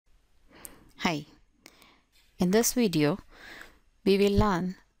Hi, in this video we will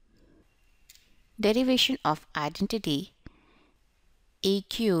learn derivation of identity a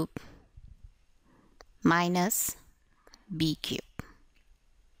cube minus b cube,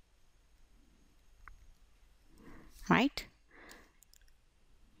 right?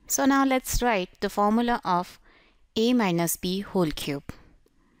 So now let's write the formula of a minus b whole cube.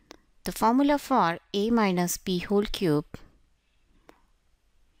 The formula for a minus b whole cube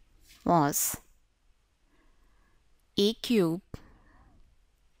was a cube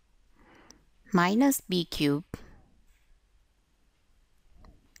minus b cube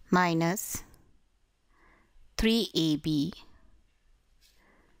minus 3ab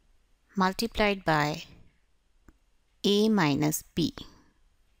multiplied by a minus b,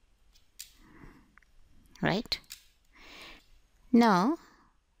 right? Now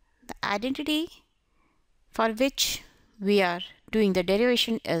the identity for which we are doing the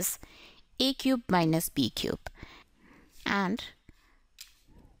derivation is a cube minus b cube, and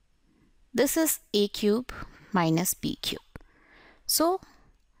this is a cube minus b cube. So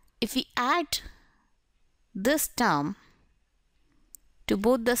if we add this term to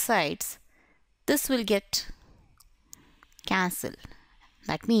both the sides, this will get cancelled.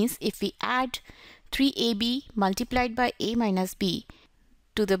 That means if we add 3ab multiplied by a minus b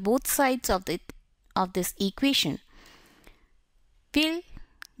to the both sides of this equation, we'll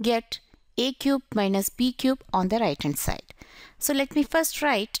get a cube minus b cube on the right hand side. So let me first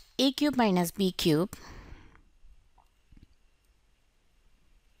write a cube minus b cube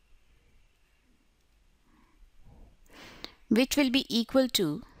which will be equal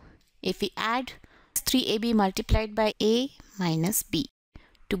to, if we add 3ab multiplied by a minus b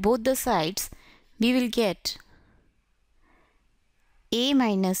to both the sides, we will get a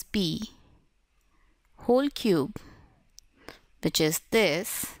minus b whole cube, which is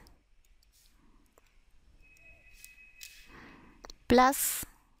this, plus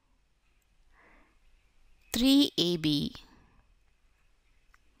 3ab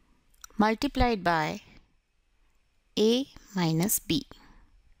multiplied by a minus b.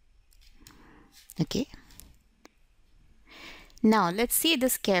 Okay. Now let's see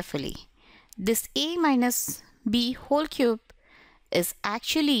this carefully. This a minus b whole cube is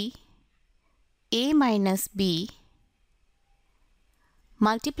actually a minus b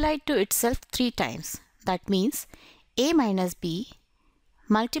multiplied to itself 3 times. That means a minus b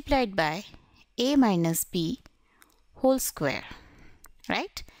multiplied by a minus b whole square,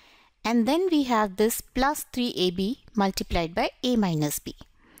 right? And then we have this plus 3ab multiplied by a minus b.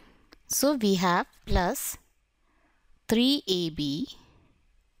 So we have plus 3ab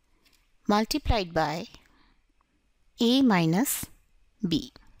multiplied by a minus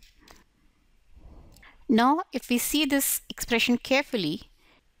b. Now if we see this expression carefully,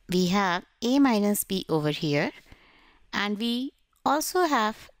 we have a minus b over here, and we also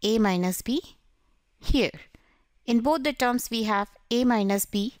have a minus b here. In both the terms we have a minus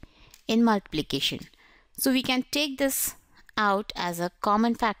b in multiplication. So we can take this out as a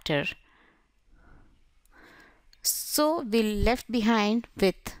common factor. So we'll left behind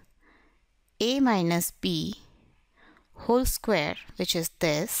with a minus b whole square, which is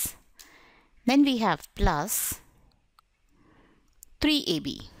this. Then we have plus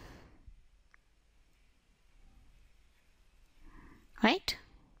 3ab, right?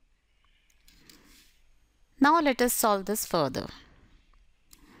 Now let us solve this further.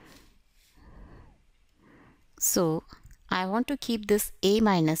 So I want to keep this a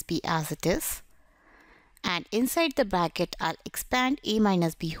minus b as it is, and inside the bracket I'll expand a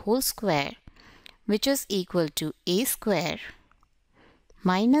minus b whole square, which is equal to a square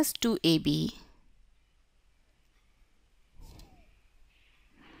minus 2ab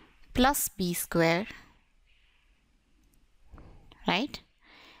plus b square, right?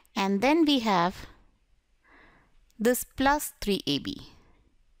 And then we have this plus 3ab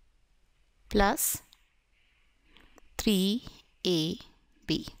plus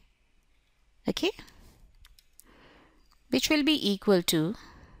 3ab, okay, which will be equal to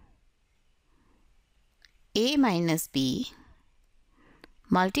a minus b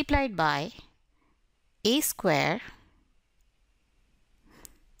multiplied by a square.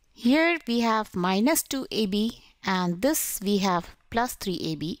 Here we have minus 2ab and this we have plus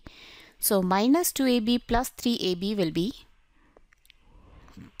 3ab. So minus 2ab plus 3ab will be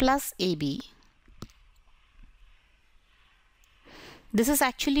plus ab. This is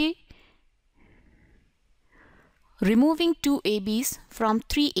actually removing 2 ab's from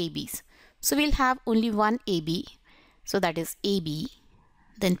 3 ab's. So we'll have only one ab. So that is ab,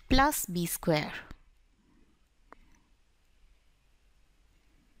 then plus b square.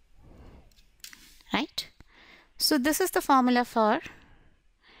 So this is the formula for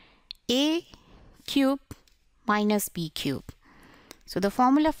a cube minus b cube. So the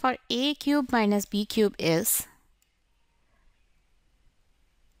formula for a cube minus b cube is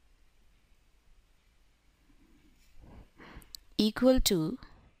equal to,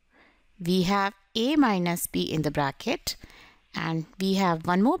 we have a minus b in the bracket, and we have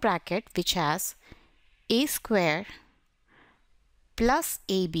one more bracket which has a square plus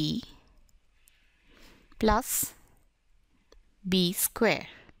ab plus b square.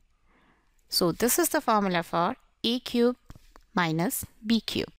 So this is the formula for a cube minus b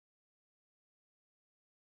cube.